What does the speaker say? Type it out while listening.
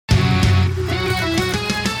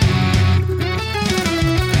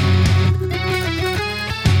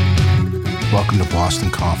Welcome to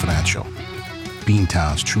Boston Confidential,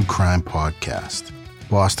 Beantown's true crime podcast.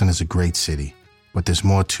 Boston is a great city, but there's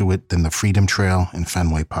more to it than the Freedom Trail and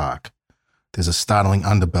Fenway Park. There's a startling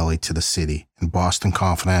underbelly to the city, and Boston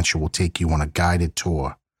Confidential will take you on a guided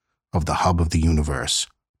tour of the hub of the universe,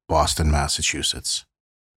 Boston, Massachusetts.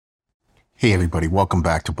 Hey everybody, welcome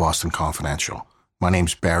back to Boston Confidential. My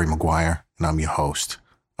name's Barry McGuire, and I'm your host.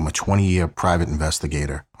 I'm a 20-year private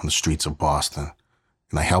investigator on the streets of Boston,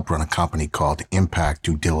 and I help run a company called Impact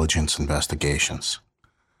Due Diligence Investigations.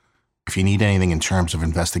 If you need anything in terms of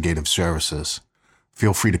investigative services,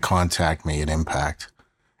 feel free to contact me at Impact.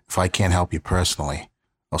 If I can't help you personally,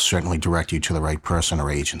 I'll certainly direct you to the right person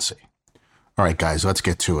or agency. All right, guys, let's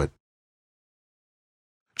get to it.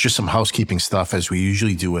 Just some housekeeping stuff as we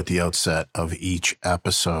usually do at the outset of each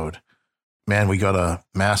episode. Man, we got a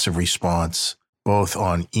massive response both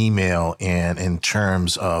on email and in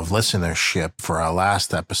terms of listenership for our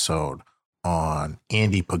last episode on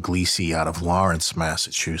Andy Puglisi out of Lawrence,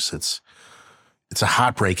 Massachusetts. It's a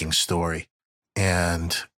heartbreaking story,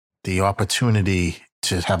 and the opportunity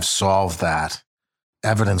to have solved that,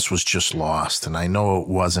 evidence was just lost. And I know it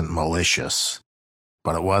wasn't malicious,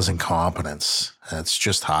 but it was incompetence. And it's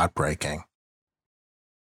just heartbreaking.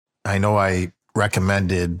 I know I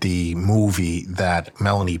recommended the movie that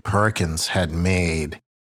Melanie Perkins had made,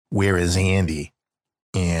 Where is Andy?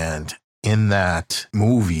 And in that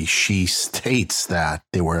movie, she states that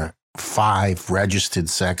there were 5 registered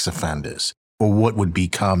sex offenders, or what would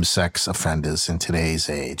become sex offenders in today's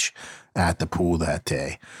age, at the pool that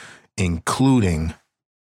day, including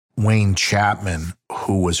Wayne Chapman,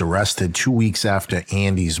 who was arrested 2 weeks after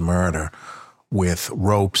Andy's murder with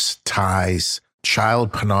ropes, ties,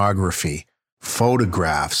 child pornography,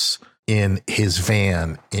 photographs in his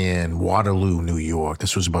van in Waterloo, New York.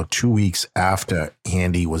 This was about 2 weeks after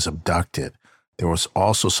Andy was abducted. There was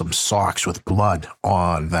also some socks with blood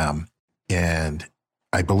on them, and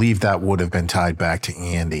I believe that would have been tied back to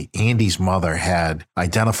Andy. Andy's mother had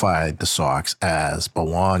identified the socks as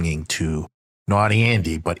belonging to not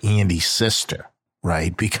Andy, but Andy's sister,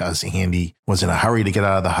 right? Because Andy was in a hurry to get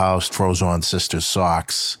out of the house, throws on sister's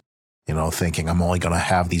socks, thinking I'm only going to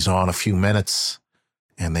have these on a few minutes,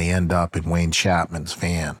 and they end up in Wayne Chapman's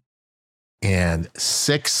van. And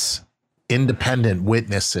 6 independent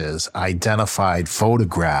witnesses identified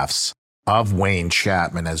photographs of Wayne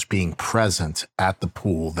Chapman as being present at the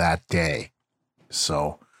pool that day.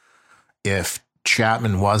 So if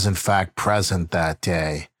Chapman was in fact present that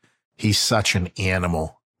day, he's such an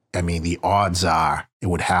animal. I mean, the odds are it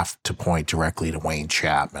would have to point directly to Wayne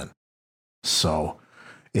Chapman. So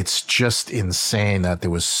it's just insane that there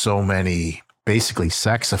was so many basically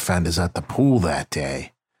sex offenders at the pool that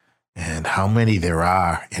day, and how many there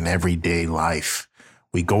are in everyday life.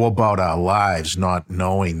 We go about our lives not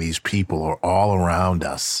knowing these people are all around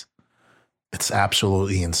us. It's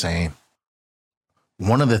absolutely insane.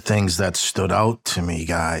 One of the things that stood out to me,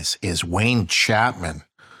 guys, is Wayne Chapman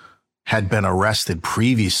had been arrested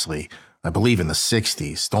previously, I believe in the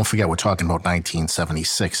 60s. Don't forget, we're talking about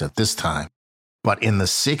 1976 at this time. But in the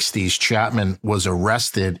 60s, Chapman was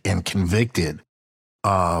arrested and convicted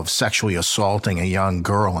of sexually assaulting a young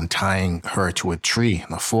girl and tying her to a tree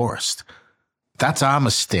in the forest. That's our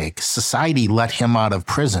mistake. Society let him out of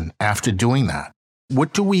prison after doing that.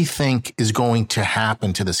 What do we think is going to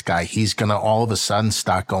happen to this guy? He's going to all of a sudden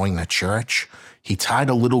start going to church? He tied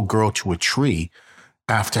a little girl to a tree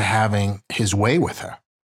after having his way with her.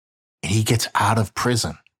 And he gets out of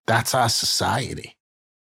prison. That's our society.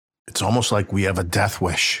 It's almost like we have a death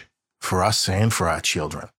wish for us and for our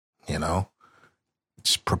children,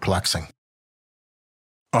 It's perplexing.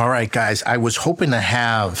 All right, guys, I was hoping to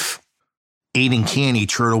have Aidan Canny,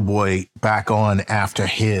 Turtle Boy, back on after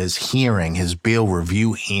his hearing, his bail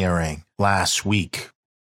review hearing last week.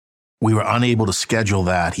 We were unable to schedule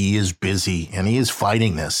that. He is busy, and he is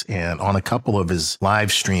fighting this. And on a couple of his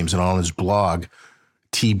live streams and on his blog,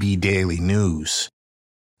 TB Daily News,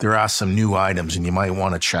 there are some new items, and you might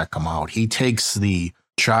want to check them out. He takes the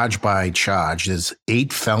charge by charge. There's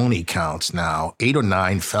 8 felony counts now, 8 or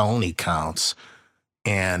 9 felony counts.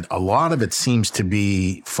 And a lot of it seems to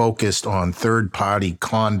be focused on third-party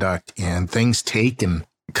conduct and things taken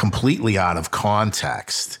completely out of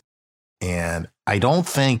context. And I don't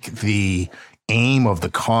think the aim of the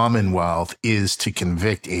Commonwealth is to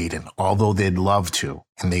convict Aidan, although they'd love to,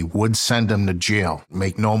 and they would send him to jail,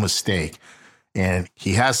 make no mistake. And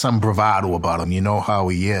he has some bravado about him. You know how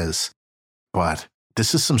he is. But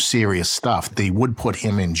this is some serious stuff. They would put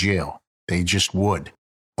him in jail. They just would,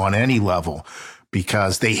 on any level,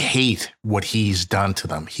 because they hate what he's done to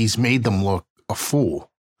them. He's made them look a fool.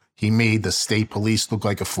 He made the state police look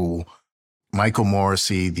like a fool. Michael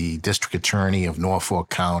Morrissey, the district attorney of Norfolk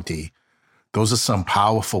County, those are some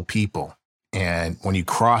powerful people. And when you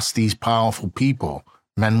cross these powerful people,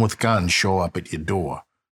 men with guns show up at your door.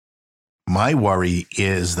 My worry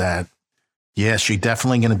is that, yes, you're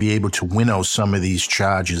definitely going to be able to winnow some of these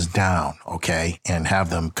charges down, okay, and have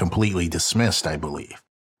them completely dismissed, I believe.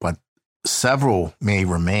 But several may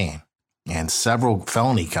remain, and several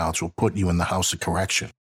felony counts will put you in the House of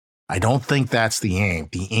Correction. I don't think that's the aim.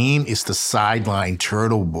 The aim is to sideline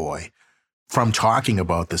Turtle Boy from talking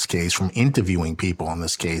about this case, from interviewing people on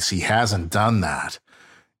this case. He hasn't done that,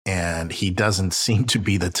 and he doesn't seem to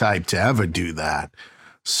be the type to ever do that.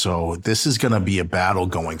 So this is going to be a battle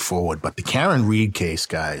going forward. But the Karen Read case,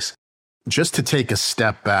 guys, just to take a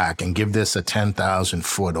step back and give this a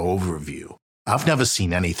 10,000-foot overview, I've never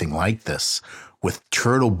seen anything like this with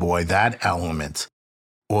Turtle Boy, that element,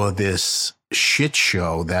 or this shit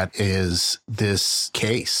show that is this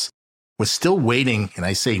case. We're still waiting, and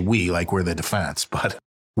I say we like we're the defense, but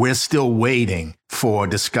we're still waiting for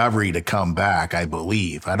discovery to come back, I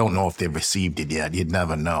believe. I don't know if they've received it yet. You'd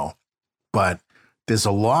never know. But there's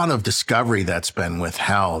a lot of discovery that's been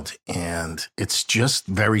withheld, and it's just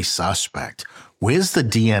very suspect. Where's the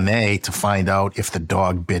DNA to find out if the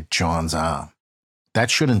dog bit John's arm?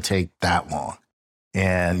 That shouldn't take that long.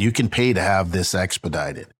 And you can pay to have this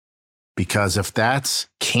expedited. Because if that's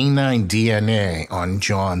canine DNA on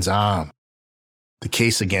John's arm, the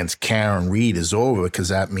case against Karen Read is over, because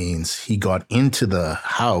that means he got into the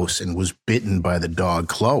house and was bitten by the dog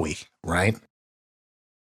Chloe, right?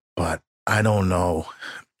 But I don't know.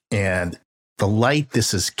 And the light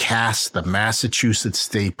this has cast the Massachusetts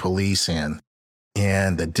State Police in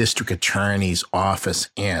and the district attorney's office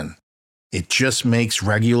in, it just makes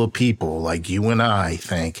regular people like you and I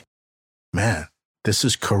think, man, this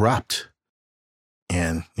is corrupt.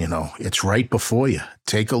 And, it's right before you.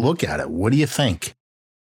 Take a look at it. What do you think?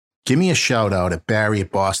 Give me a shout out at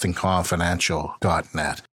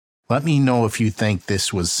barry@bostonconfidential.net. Let me know if you think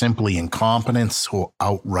this was simply incompetence or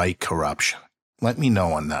outright corruption. Let me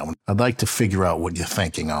know on that one. I'd like to figure out what you're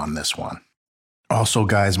thinking on this one. Also,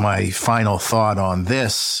 guys, my final thought on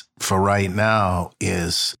this for right now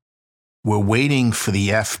is we're waiting for the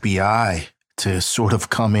FBI to sort of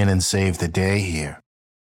come in and save the day here.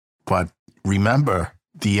 But remember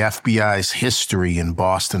the FBI's history in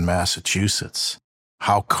Boston, Massachusetts,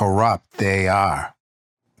 how corrupt they are.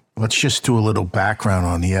 Let's just do a little background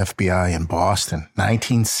on the FBI in Boston.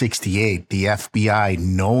 1968, the FBI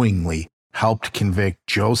knowingly helped convict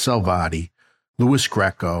Joe Salvati, Louis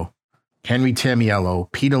Greco, Henry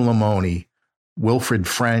Tamiello, Peter Lamoni, Wilfred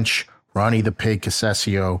French, Ronnie the Pig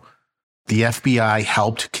Cassesio. The FBI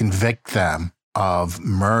helped convict them of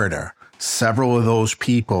murder. Several of those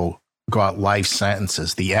people got life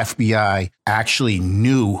sentences. The FBI actually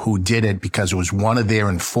knew who did it because it was one of their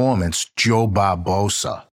informants, Joe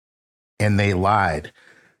Barbosa, and they lied.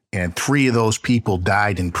 And 3 of those people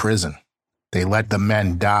died in prison. They let the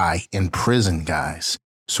men die in prison, guys.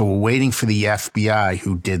 So we're waiting for the FBI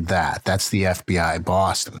who did that. That's the FBI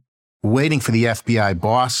Boston. We're waiting for the FBI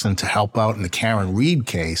Boston to help out in the Karen Read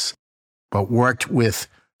case, but worked with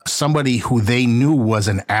somebody who they knew was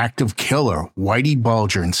an active killer, Whitey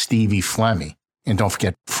Bulger and Stevie Flemmi. And don't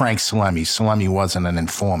forget Frank Salemi. Salemi wasn't an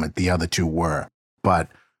informant. The other 2 were. But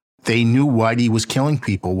they knew Whitey was killing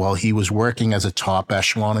people while he was working as a top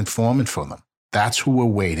echelon informant for them. That's who we're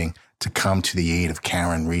waiting to come to the aid of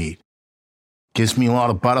Karen Read. Gives me a lot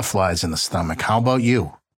of butterflies in the stomach. How about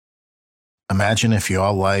you? Imagine if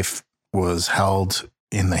your life was held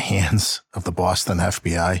in the hands of the Boston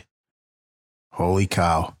FBI. Holy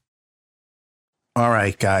cow. All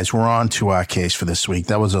right, guys, we're on to our case for this week.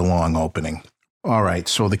 That was a long opening. All right,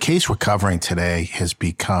 so the case we're covering today has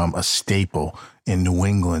become a staple in New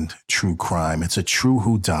England true crime. It's a true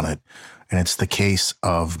whodunit, and it's the case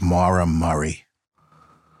of Maura Murray.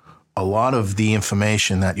 A lot of the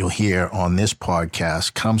information that you'll hear on this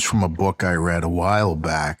podcast comes from a book I read a while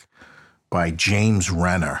back by James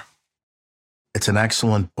Renner. It's an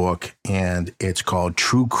excellent book, and it's called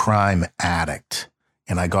True Crime Addict.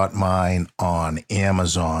 And I got mine on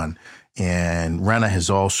Amazon. And Renner has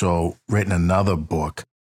also written another book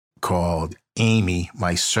called Amy,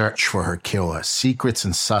 My Search for Her Killer, Secrets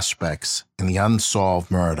and Suspects in the Unsolved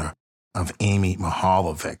Murder of Amy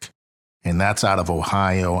Mahalovic. And that's out of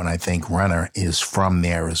Ohio, and I think Renner is from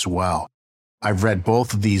there as well. I've read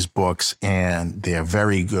both of these books, and they're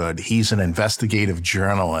very good. He's an investigative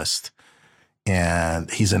journalist,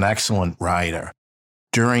 and he's an excellent writer.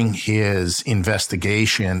 During his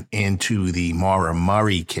investigation into the Maura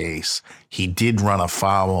Murray case, he did run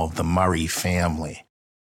afoul of the Murray family.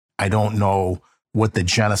 I don't know what the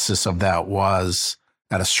genesis of that was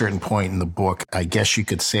at a certain point in the book. I guess you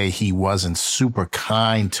could say he wasn't super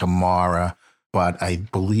kind to Maura, but I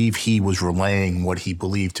believe he was relaying what he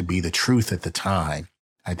believed to be the truth at the time.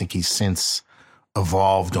 I think he's since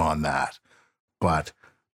evolved on that. But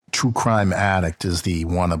True Crime Addict is the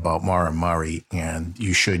one about Maura Murray, and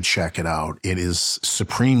you should check it out. It is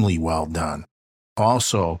supremely well done.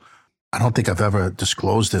 Also, I don't think I've ever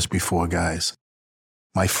disclosed this before, guys.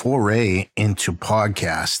 My foray into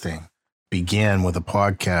podcasting began with a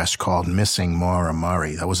podcast called Missing Maura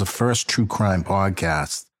Murray. That was the first true crime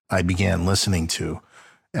podcast I began listening to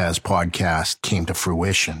as podcast came to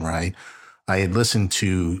fruition, right? I had listened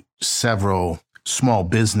to several small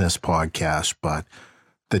business podcasts, but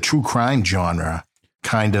the true crime genre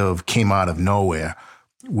kind of came out of nowhere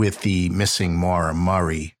with the Missing Maura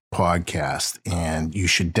Murray podcast, and you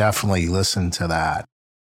should definitely listen to that.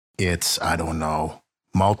 It's, I don't know,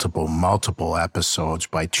 multiple episodes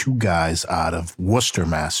by two guys out of Worcester,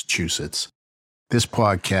 Massachusetts. This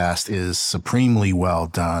podcast is supremely well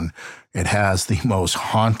done. It has the most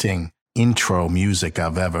haunting intro music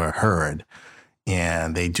I've ever heard,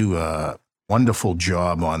 and they do a wonderful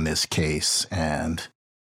job on this case, and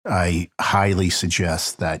I highly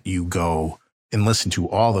suggest that you go and listen to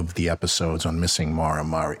all of the episodes on Missing Maura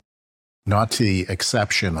Murray. Not to the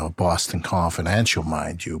exception of Boston Confidential,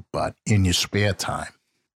 mind you, but in your spare time.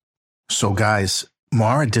 So guys,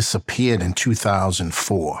 Maura disappeared in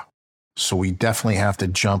 2004. So we definitely have to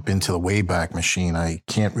jump into the Wayback Machine. I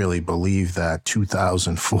can't really believe that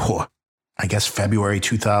 2004, I guess February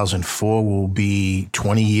 2004 will be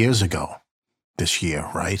 20 years ago this year,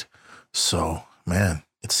 right? So, man,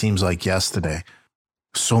 it seems like yesterday.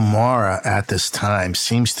 So Maura at this time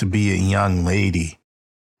seems to be a young lady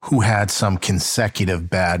who had some consecutive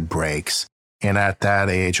bad breaks. And at that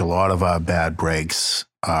age, a lot of our bad breaks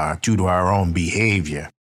are due to our own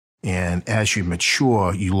behavior. And as you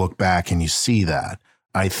mature, you look back and you see that.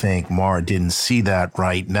 I think Maura didn't see that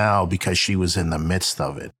right now because she was in the midst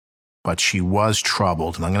of it. But she was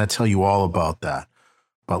troubled, and I'm going to tell you all about that.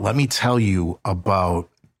 But let me tell you about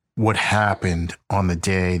what happened on the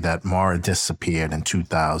day that Maura disappeared in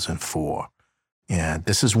 2004. And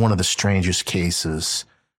this is one of the strangest cases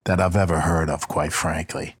that I've ever heard of, quite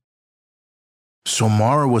frankly. So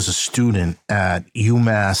Maura was a student at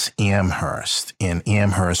UMass Amherst in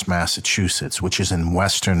Amherst, Massachusetts, which is in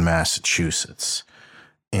western Massachusetts.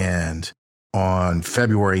 And on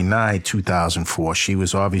February 9, 2004, she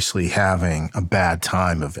was obviously having a bad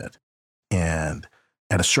time of it. And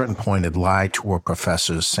at a certain point had lied to her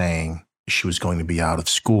professors saying she was going to be out of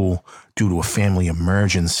school due to a family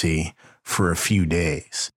emergency for a few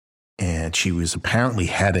days. And she was apparently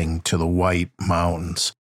heading to the White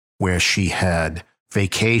Mountains, where she had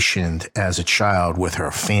vacationed as a child with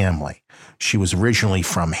her family. She was originally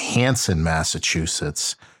from Hanson,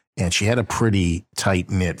 Massachusetts, and she had a pretty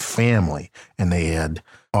tight-knit family, and they had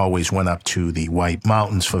always went up to the White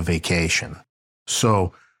Mountains for vacation.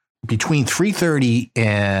 So between 3:30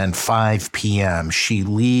 and 5 p.m., she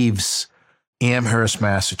leaves Amherst,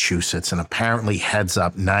 Massachusetts, and apparently heads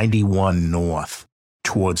up 91 north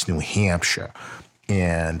towards New Hampshire.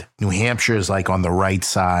 And New Hampshire is like on the right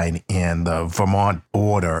side, and the Vermont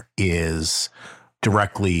border is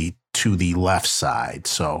directly to the left side.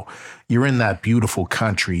 So you're in that beautiful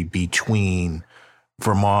country between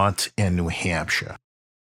Vermont and New Hampshire.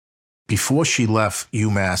 Before she left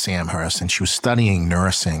UMass Amherst, and she was studying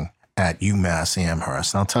nursing at UMass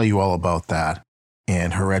Amherst, and I'll tell you all about that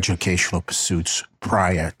and her educational pursuits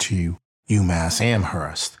prior to UMass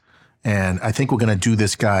Amherst. And I think we're going to do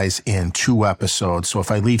this, guys, in 2 episodes. So if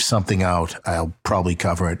I leave something out, I'll probably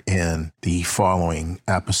cover it in the following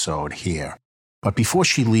episode here. But before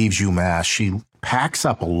she leaves UMass, she packs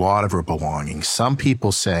up a lot of her belongings. Some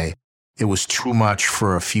people say it was too much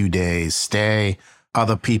for a few days stay.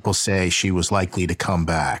 Other people say she was likely to come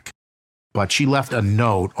back. But she left a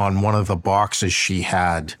note on one of the boxes she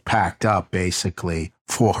had packed up, basically,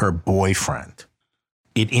 for her boyfriend.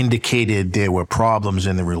 It indicated there were problems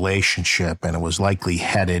in the relationship and it was likely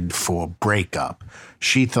headed for breakup.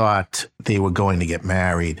 She thought they were going to get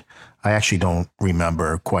married. I actually don't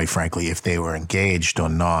remember, quite frankly, if they were engaged or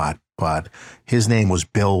not, but his name was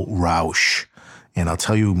Bill Rausch, and I'll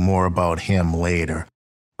tell you more about him later.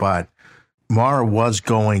 But Maura was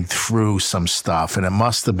going through some stuff, and it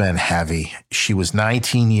must have been heavy. She was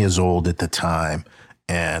 19 years old at the time.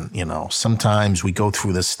 And, you know, sometimes we go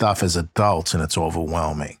through this stuff as adults and it's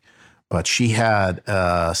overwhelming. But she had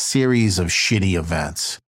a series of shitty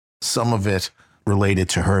events, some of it related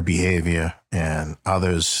to her behavior and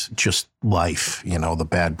others just life, you know, the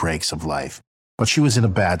bad breaks of life. But she was in a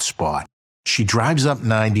bad spot. She drives up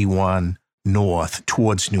 91 north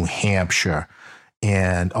towards New Hampshire.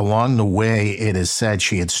 And along the way, it is said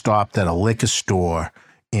she had stopped at a liquor store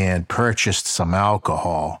and purchased some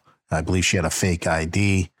alcohol. I believe she had a fake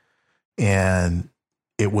ID. And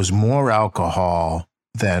it was more alcohol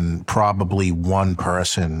than probably one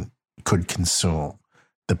person could consume.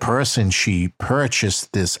 The person she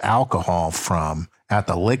purchased this alcohol from at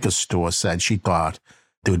the liquor store said she thought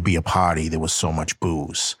there would be a party. There was so much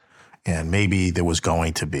booze. And maybe there was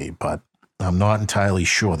going to be, but I'm not entirely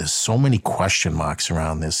sure. There's so many question marks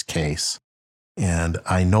around this case. And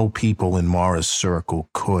I know people in Maura's circle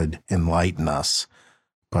could enlighten us,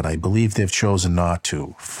 but I believe they've chosen not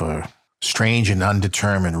to for strange and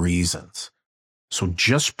undetermined reasons. So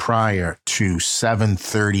just prior to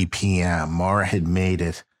 7:30 p.m., Maura had made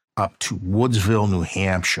it up to Woodsville, New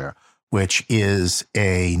Hampshire, which is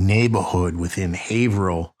a neighborhood within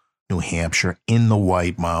Haverhill, New Hampshire, in the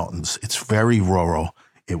White Mountains. It's very rural.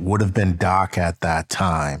 It would have been dark at that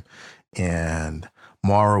time, and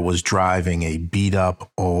Maura was driving a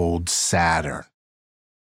beat-up old Saturn.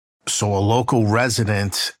 So a local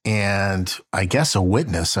resident and I guess a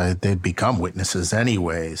witness, they'd become witnesses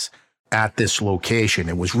anyways, at this location.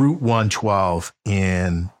 It was Route 112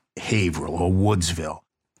 in Haverhill or Woodsville.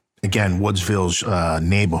 Again, Woodsville's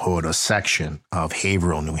neighborhood, a section of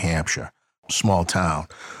Haverhill, New Hampshire, small town.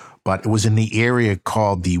 But it was in the area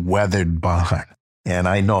called the Weathered Barn. And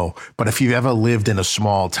I know, but if you've ever lived in a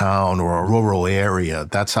small town or a rural area,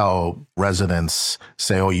 that's how residents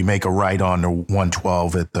say, oh, you make a right on the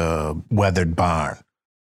 112 at the Weathered Barn.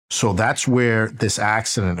 So that's where this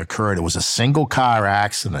accident occurred. It was a single car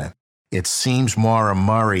accident. It seems Maura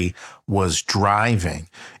Murray was driving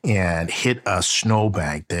and hit a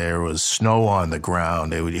snowbank. There was snow on the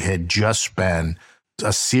ground. It had just been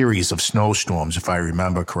a series of snowstorms, if I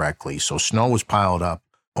remember correctly. So snow was piled up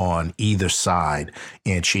on either side,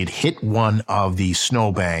 and she'd hit one of the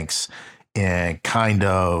snowbanks and kind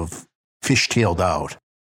of fishtailed out.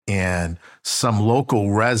 And some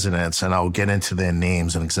local residents, and I'll get into their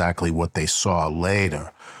names and exactly what they saw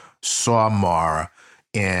later, saw Maura,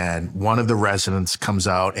 and one of the residents comes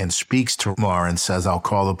out and speaks to Maura and says, I'll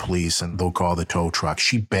call the police and they'll call the tow truck.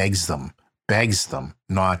 She begs them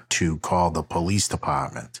not to call the police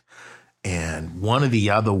department. And one of the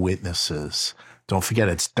other witnesses, don't forget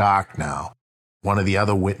it's dark now, one of the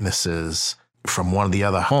other witnesses from one of the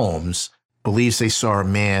other homes believes they saw a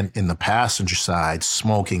man in the passenger side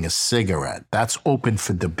smoking a cigarette. That's open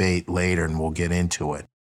for debate later, and we'll get into it.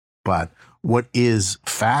 But what is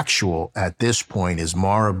factual at this point is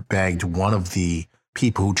Maura begged one of the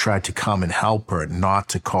people who tried to come and help her not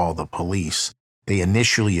to call the police. They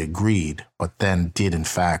initially agreed, but then did in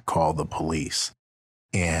fact call the police.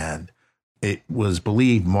 And it was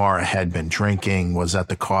believed Maura had been drinking, was at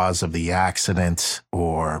the cause of the accident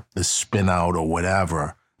or the spin out or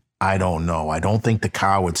whatever. I don't know. I don't think the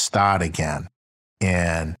car would start again.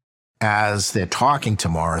 And as they're talking to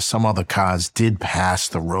Maura, some other cars did pass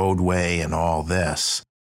the roadway and all this.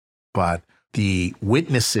 But the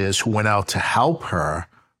witnesses who went out to help her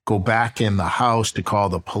go back in the house to call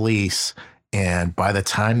the police. And by the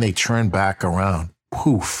time they turn back around,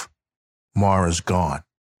 poof, Maura's gone.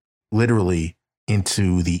 Literally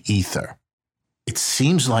into the ether. It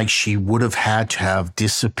seems like she would have had to have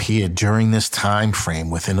disappeared during this time frame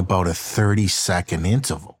within about a 30-second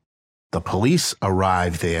interval. The police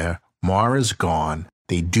arrive there, Maura's gone.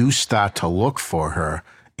 They do start to look for her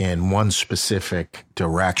in one specific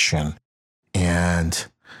direction, and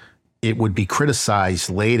it would be criticized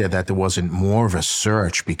later that there wasn't more of a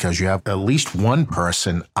search because you have at least one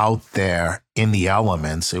person out there in the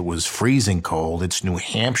elements. It was freezing cold. It's New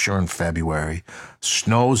Hampshire in February.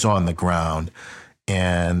 Snow's on the ground.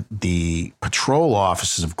 And the patrol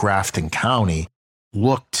officers of Grafton County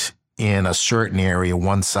looked in a certain area,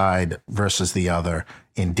 one side versus the other,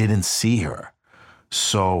 and didn't see her.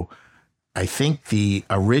 So I think the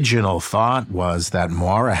original thought was that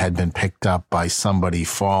Maura had been picked up by somebody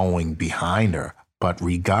following behind her, but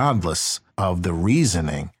regardless of the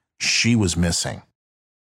reasoning, she was missing.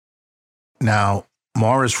 Now,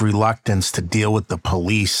 Maura's reluctance to deal with the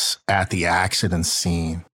police at the accident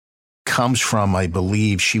scene comes from, I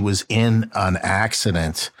believe, she was in an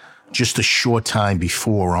accident just a short time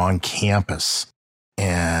before on campus,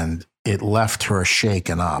 and it left her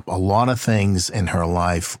shaken up. A lot of things in her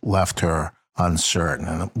life left her uncertain,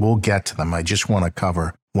 and we'll get to them. I just want to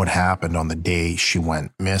cover what happened on the day she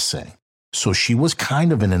went missing. So she was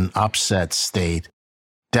kind of in an upset state,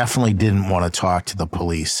 definitely didn't want to talk to the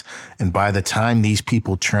police. And by the time these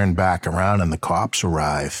people turn back around and the cops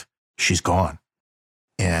arrive, she's gone.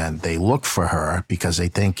 and they look for her because they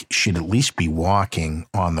think she'd at least be walking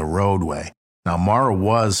on the roadway. Now, Maura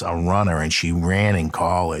was a runner and she ran in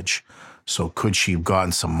college. So could she have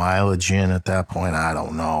gotten some mileage in at that point? I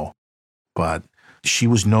don't know. But she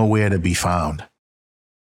was nowhere to be found.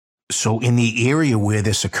 So in the area where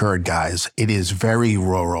this occurred, guys, it is very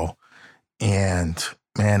rural. And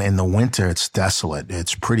man, in the winter, it's desolate.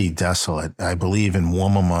 It's pretty desolate. I believe in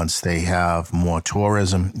warmer months, they have more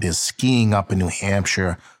tourism. There's skiing up in New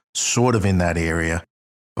Hampshire, sort of in that area.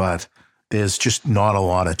 But there's just not a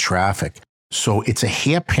lot of traffic. So it's a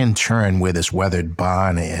hairpin turn where this weathered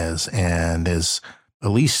barn is, and there's at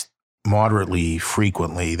least moderately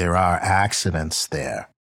frequently there are accidents there.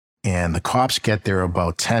 And the cops get there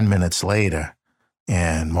about 10 minutes later,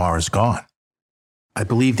 and Maura's gone. I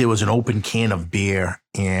believe there was an open can of beer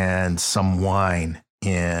and some wine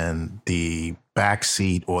in the back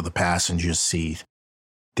seat or the passenger seat.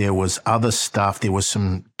 There was other stuff. There was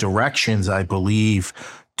some directions, I believe,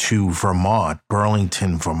 to Vermont,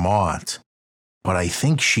 Burlington, Vermont. But I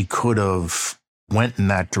think she could have went in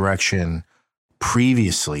that direction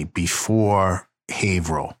previously before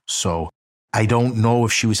Haverhill. So I don't know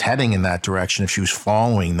if she was heading in that direction, if she was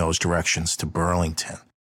following those directions to Burlington.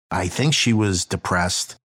 I think she was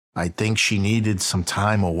depressed. I think she needed some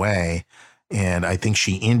time away. And I think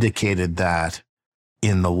she indicated that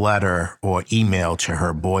in the letter or email to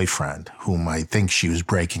her boyfriend, whom I think she was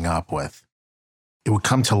breaking up with. It would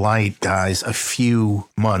come to light, guys, a few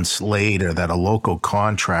months later that a local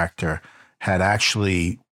contractor had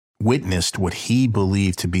actually witnessed what he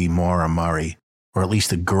believed to be Maura Murray, or at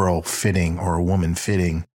least a girl fitting or a woman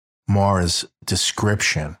fitting Maura's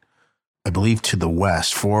description, I believe to the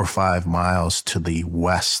west, 4 or 5 miles to the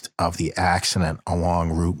west of the accident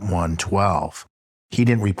along Route 112. He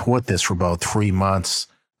didn't report this for about 3 months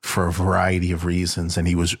for a variety of reasons, and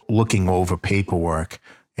he was looking over paperwork,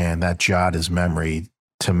 and that jarred his memory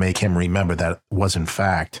to make him remember that was, in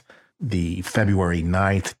fact, the February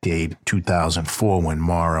 9th date, 2004, when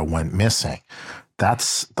Maura went missing.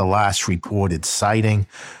 That's the last reported sighting.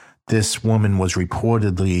 This woman was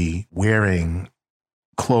reportedly wearing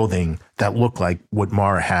clothing that looked like what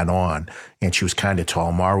Maura had on, and she was kind of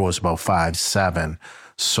tall. Maura was about 5'7",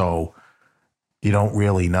 so you don't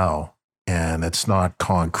really know. And it's not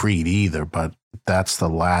concrete either, but that's the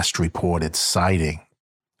last reported sighting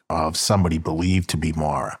of somebody believed to be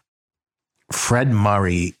Maura. Fred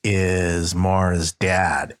Murray is Maura's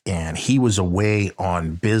dad, and he was away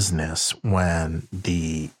on business when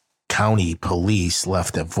the county police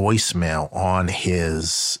left a voicemail on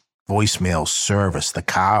his voicemail service. The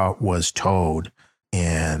car was towed,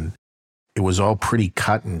 and it was all pretty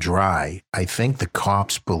cut and dry. I think the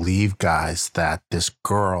cops believe, guys, that this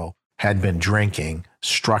girl had been drinking,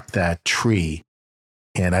 struck that tree.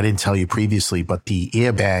 And I didn't tell you previously, but the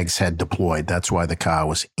airbags had deployed. That's why the car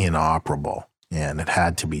was inoperable, and it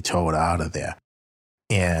had to be towed out of there.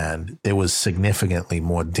 And there was significantly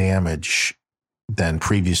more damage than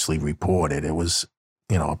previously reported. It was,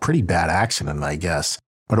 a pretty bad accident, I guess.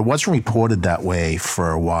 But it wasn't reported that way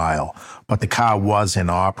for a while. But the car was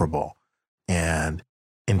inoperable. And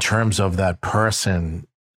in terms of that person,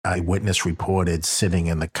 eyewitness reported sitting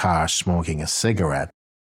in the car smoking a cigarette.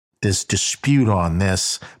 There's dispute on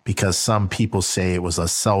this because some people say it was a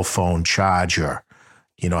cell phone charger.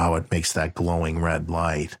 You know how it makes that glowing red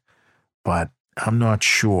light. But I'm not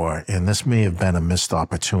sure, and this may have been a missed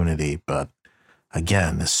opportunity, but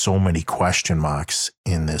again, there's so many question marks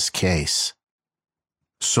in this case.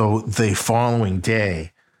 So the following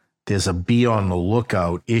day, there's a be on the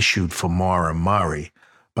lookout issued for Maura Murray.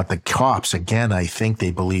 But the cops, again, I think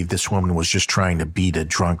they believe this woman was just trying to beat a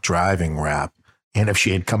drunk driving rap. And if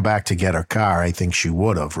she had come back to get her car, I think she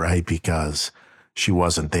would have, right? Because she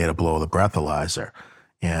wasn't there to blow the breathalyzer.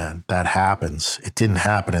 And that happens. It didn't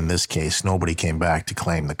happen in this case. Nobody came back to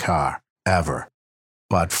claim the car, ever.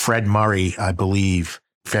 But Fred Murray, I believe,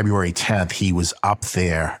 February 10th, he was up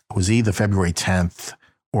there. It was either February 10th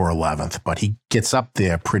or 11th, but he gets up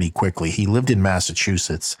there pretty quickly. He lived in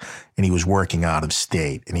Massachusetts, and he was working out of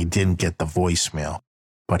state, and he didn't get the voicemail.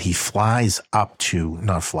 But he drives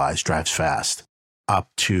fast,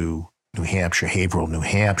 up to New Hampshire, Haverhill, New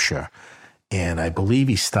Hampshire. And I believe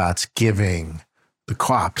he starts giving the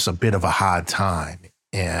cops a bit of a hard time.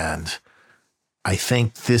 And I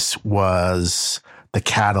think this was the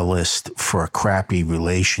catalyst for a crappy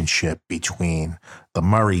relationship between the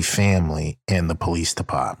Murray family and the police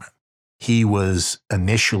department. He was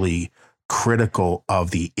initially critical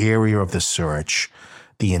of the area of the search,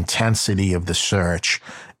 the intensity of the search,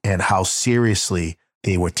 and how seriously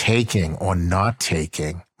they were taking or not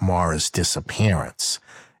taking Maura's disappearance.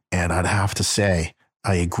 And I'd have to say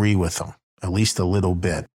I agree with him, at least a little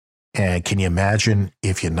bit. And can you imagine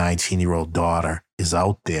if your 19-year-old daughter is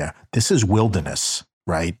out there? This is wilderness,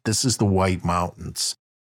 right? This is the White Mountains.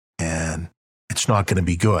 And it's not going to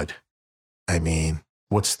be good. I mean,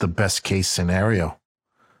 what's the best case scenario?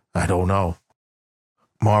 I don't know.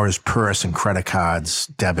 Maura's purse and credit cards,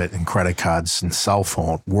 debit and credit cards and cell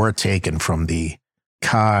phone were taken from the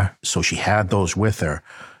car. So she had those with her.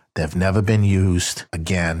 They've never been used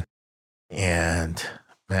again. And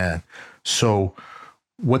man, so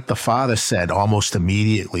what the father said almost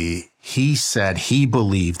immediately, he said he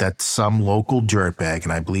believed that some local dirtbag,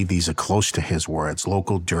 and I believe these are close to his words,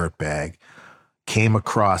 local dirtbag, came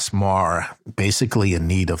across Maura basically in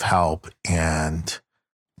need of help and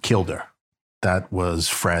killed her. That was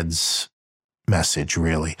Fred's message,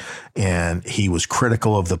 really. And he was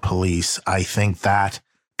critical of the police. I think that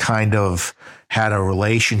kind of had a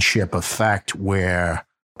relationship effect where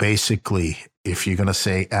basically, if you're going to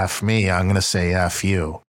say F me, I'm going to say F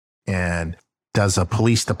you. And does a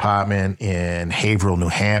police department in Haverhill, New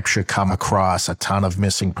Hampshire come across a ton of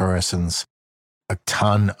missing persons, a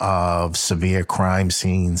ton of severe crime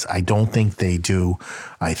scenes? I don't think they do.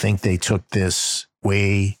 I think they took this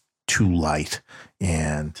way too light.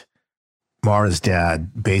 And Maura's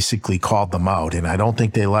dad basically called them out, and I don't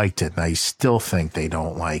think they liked it. And I still think they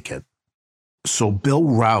don't like it. So Bill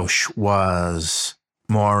Rausch was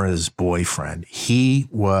Maura's boyfriend. He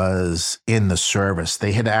was in the service.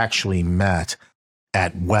 They had actually met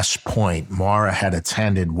at West Point. Maura had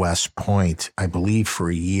attended West Point, I believe, for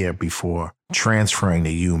a year before transferring to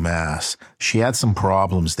UMass. She had some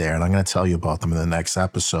problems there, and I'm going to tell you about them in the next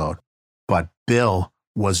episode. But Bill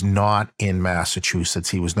was not in Massachusetts.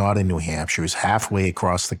 He was not in New Hampshire. He was halfway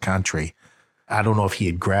across the country. I don't know if he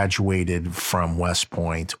had graduated from West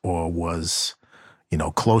Point or was,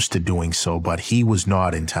 close to doing so, but he was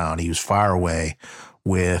not in town. He was far away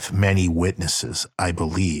with many witnesses, I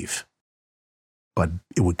believe. But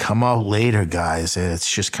it would come out later, guys.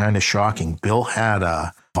 It's just kind of shocking. Bill had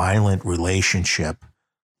a violent relationship,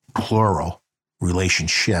 plural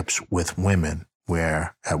relationships with women,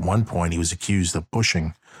 where at one point he was accused of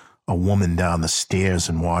pushing a woman down the stairs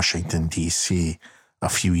in Washington, D.C. a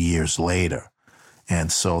few years later.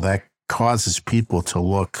 And so that causes people to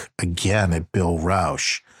look again at Bill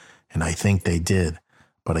Rausch, and I think they did.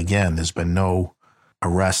 But again, there's been no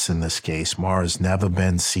arrests in this case. Maura's never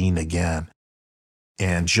been seen again.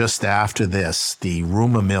 And just after this, the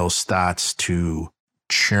rumor mill starts to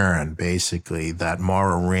churn, basically, that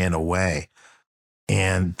Maura ran away.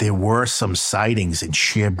 And there were some sightings in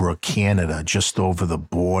Sherbrooke, Canada, just over the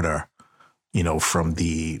border, from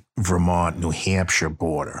the Vermont-New Hampshire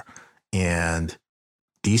border. And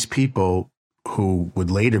these people who would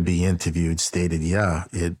later be interviewed stated, yeah,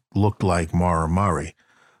 it looked like Maura Murray.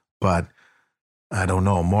 But I don't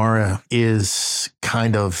know. Maura is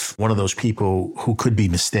kind of one of those people who could be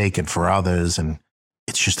mistaken for others. And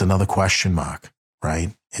it's just another question mark,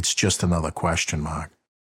 right? It's just another question mark.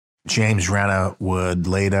 James Renner would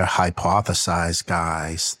later hypothesize,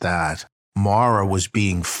 guys, that Maura was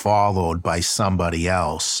being followed by somebody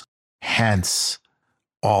else, hence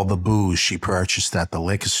all the booze she purchased at the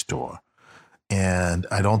liquor store. And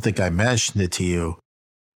I don't think I mentioned it to you.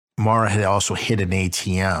 Maura had also hit an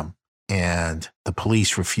ATM, and the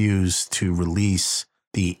police refused to release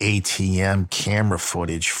the ATM camera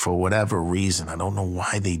footage for whatever reason. I don't know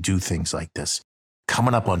why they do things like this.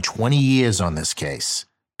 Coming up on 20 years on this case.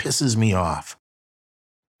 Pisses me off.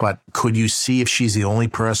 But could you see if she's the only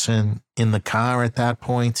person in the car at that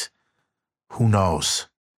point? Who knows?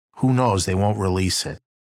 Who knows? They won't release it.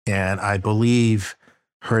 And I believe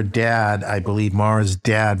her dad, Maura's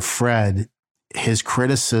dad, Fred, his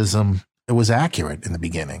criticism, it was accurate in the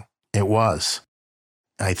beginning. It was.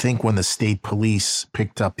 I think when the state police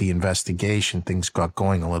picked up the investigation, things got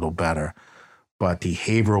going a little better. But the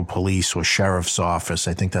Haverhill Police or Sheriff's Office,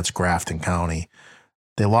 I think that's Grafton County,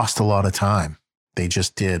 they lost a lot of time. They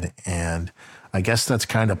just did. And I guess that's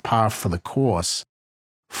kind of par for the course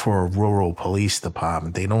for a rural police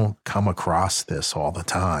department. They don't come across this all the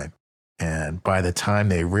time. And by the time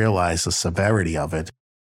they realized the severity of it,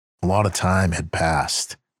 a lot of time had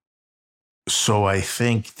passed. So I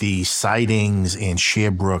think the sightings in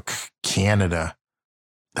Sherbrooke, Canada,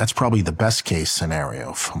 that's probably the best case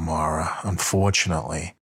scenario for Maura,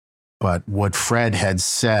 unfortunately. But what Fred had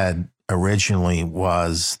said originally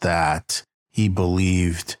was that he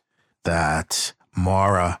believed that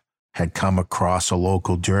Maura had come across a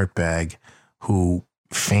local dirtbag who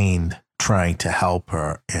feigned trying to help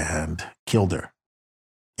her and killed her.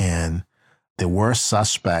 And there were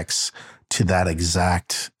suspects to that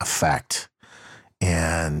exact effect.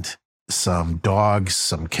 And some dogs,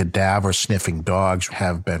 some cadaver sniffing dogs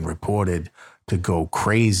have been reported to go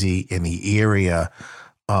crazy in the area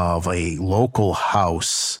of a local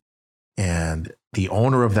house. And the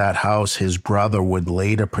owner of that house, his brother, would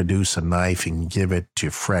later produce a knife and give it to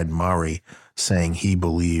Fred Murray, saying he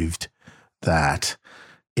believed that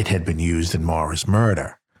it had been used in Maura's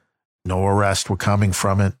murder. No arrests were coming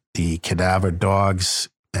from it. The cadaver dogs,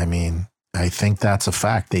 I mean, I think that's a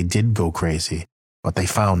fact. They did go crazy, but they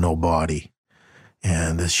found no body.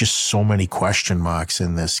 And there's just so many question marks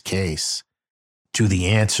in this case. Do the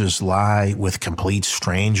answers lie with complete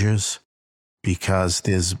strangers? Because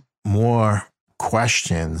there's more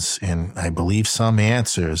questions and I believe some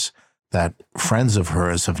answers that friends of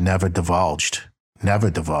hers have never divulged.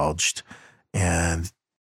 And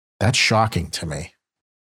that's shocking to me.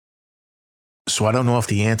 So I don't know if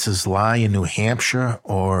the answers lie in New Hampshire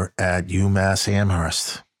or at UMass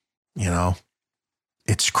Amherst. You know,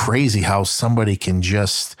 it's crazy how somebody can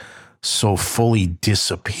just so fully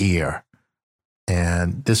disappear.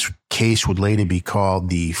 And this case would later be called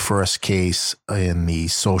the first case in the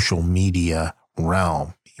social media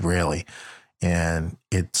realm, really. And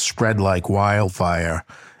it spread like wildfire.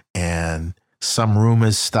 And some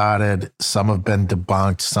rumors started, some have been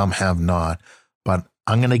debunked, some have not. But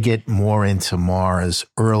I'm going to get more into Maura's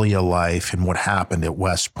earlier life and what happened at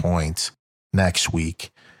West Point next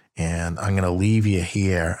week. And I'm going to leave you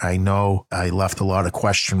here. I know I left a lot of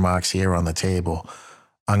question marks here on the table.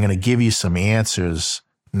 I'm going to give you some answers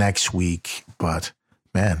next week. But,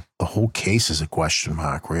 man, the whole case is a question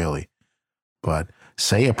mark, really. But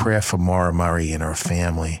say a prayer for Maura Murray and her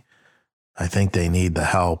family. I think they need the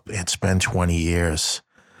help. It's been 20 years.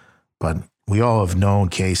 But we all have known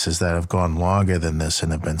cases that have gone longer than this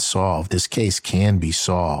and have been solved. This case can be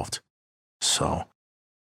solved. So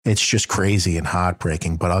it's just crazy and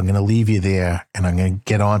heartbreaking, but I'm going to leave you there and I'm going to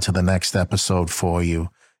get on to the next episode for you.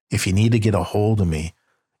 If you need to get a hold of me,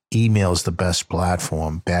 email is the best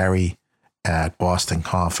platform,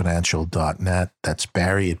 barry@bostonconfidential.net. That's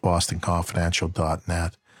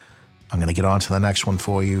barry@bostonconfidential.net. I'm going to get on to the next one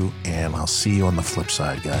for you, and I'll see you on the flip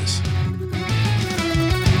side, guys.